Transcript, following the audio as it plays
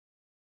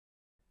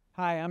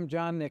Hi, I'm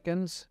John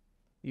Nickens,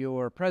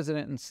 your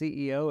President and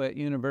CEO at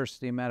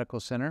University Medical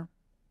Center.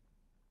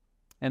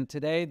 And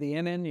today, the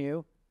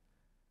NNU,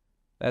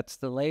 that's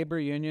the labor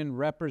union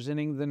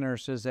representing the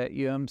nurses at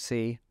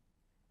UMC,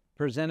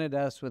 presented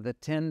us with a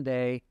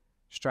 10-day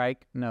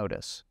strike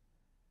notice.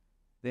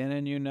 The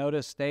NNU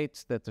notice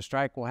states that the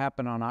strike will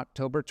happen on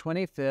October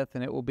 25th,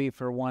 and it will be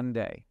for 1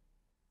 day.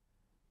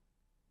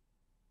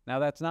 Now,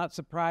 that's not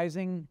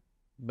surprising,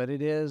 but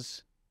it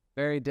is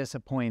very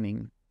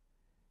disappointing.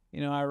 You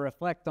know, I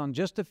reflect on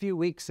just a few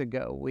weeks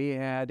ago, we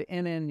had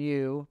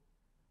NNU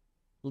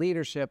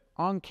leadership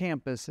on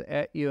campus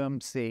at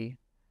UMC,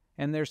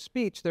 and their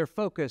speech, their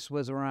focus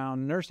was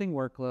around nursing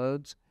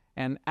workloads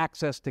and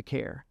access to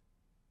care.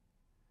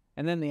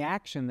 And then the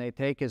action they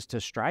take is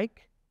to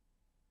strike.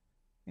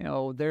 You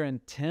know, their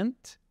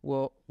intent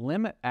will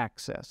limit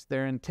access.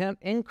 Their intent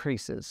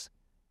increases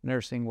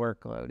nursing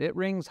workload. It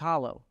rings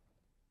hollow.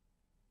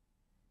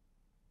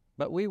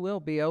 But we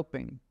will be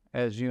open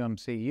as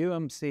UMC.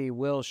 UMC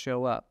will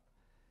show up.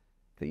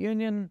 The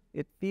union,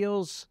 it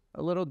feels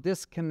a little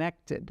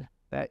disconnected,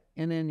 that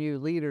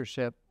NNU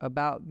leadership,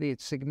 about the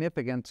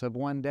significance of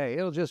 1 day.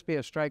 It'll just be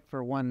a strike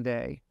for 1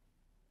 day.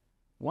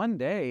 1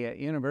 day at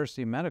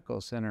University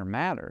Medical Center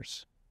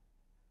matters.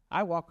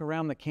 I walk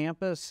around the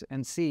campus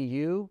and see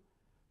you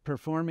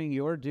performing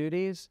your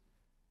duties,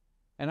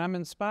 and I'm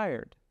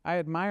inspired. I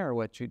admire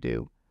what you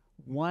do.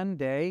 1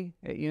 day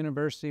at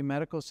University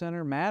Medical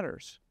Center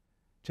matters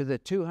to the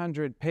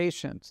 200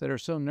 patients that are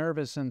so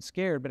nervous and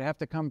scared but have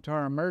to come to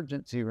our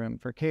emergency room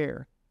for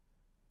care.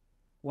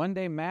 1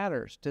 day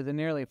matters to the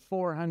nearly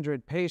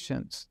 400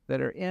 patients that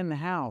are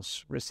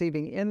in-house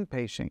receiving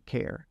inpatient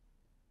care.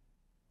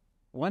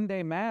 1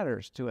 day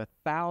matters to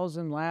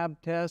 1,000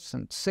 lab tests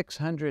and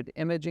 600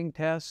 imaging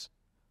tests,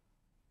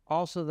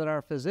 also that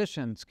our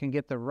physicians can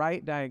get the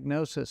right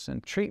diagnosis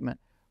and treatment.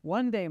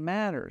 1 day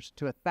matters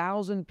to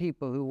 1,000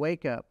 people who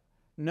wake up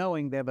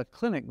knowing they have a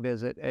clinic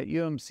visit at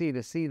UMC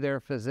to see their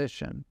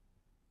physician.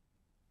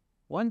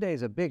 1 day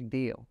is a big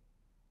deal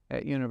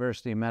at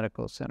University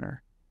Medical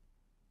Center.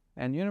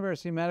 And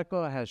University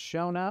Medical has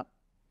shown up,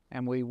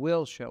 and we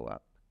will show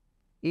up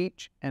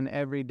each and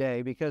every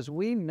day, because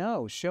we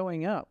know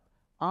showing up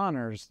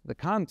honors the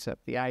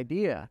concept, the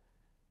idea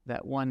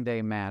that 1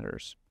 day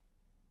matters.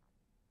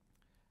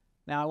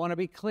 Now, I want to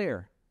be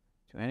clear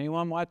to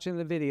anyone watching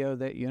the video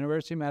that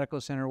University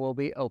Medical Center will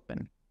be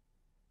open.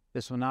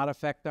 This will not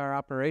affect our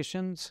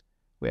operations.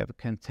 We have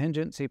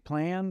contingency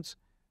plans.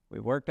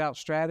 We've worked out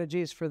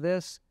strategies for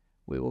this.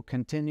 We will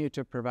continue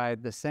to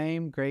provide the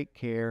same great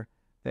care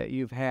that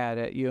you've had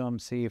at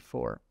UMC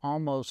for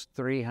almost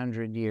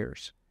 300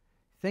 years.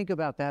 Think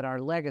about that,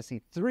 our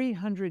legacy,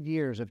 300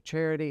 years of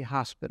Charity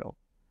Hospital,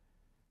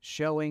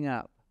 showing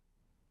up,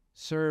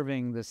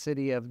 serving the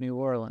city of New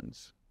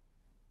Orleans.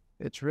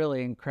 It's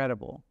really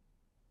incredible.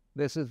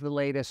 This is the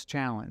latest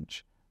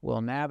challenge.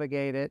 We'll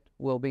navigate it.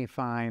 We'll be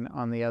fine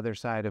on the other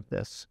side of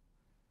this.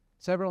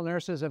 Several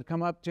nurses have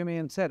come up to me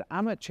and said,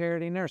 I'm a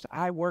charity nurse.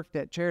 I worked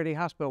at Charity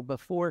Hospital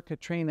before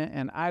Katrina,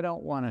 and I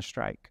don't want to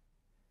strike.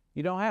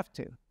 You don't have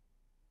to.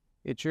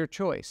 It's your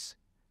choice.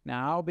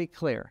 Now, I'll be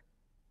clear.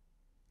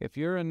 If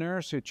you're a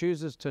nurse who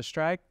chooses to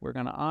strike, we're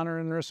going to honor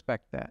and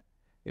respect that.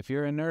 If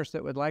you're a nurse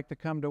that would like to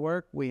come to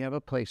work, we have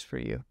a place for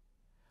you.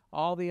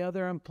 All the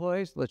other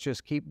employees, let's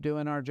just keep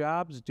doing our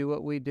jobs, do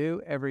what we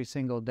do every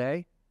single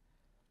day,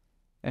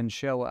 and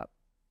show up.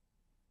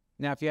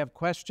 Now, if you have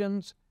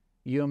questions,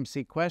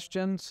 UMC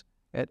questions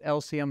at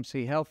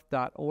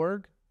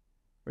lcmchealth.org,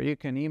 or you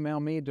can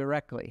email me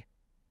directly.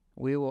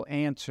 We will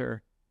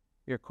answer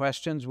your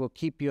questions. We'll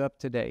keep you up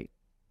to date.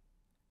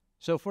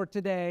 So for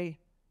today,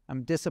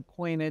 I'm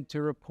disappointed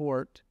to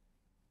report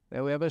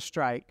that we have a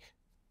strike,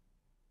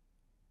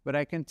 but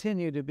I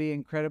continue to be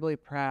incredibly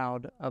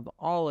proud of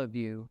all of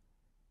you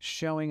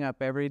showing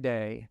up every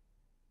day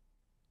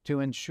to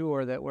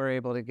ensure that we're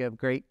able to give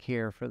great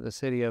care for the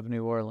city of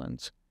New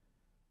Orleans.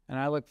 And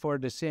I look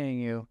forward to seeing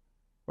you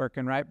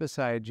working right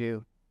beside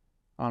you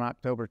on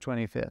October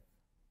 25th.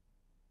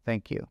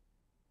 Thank you.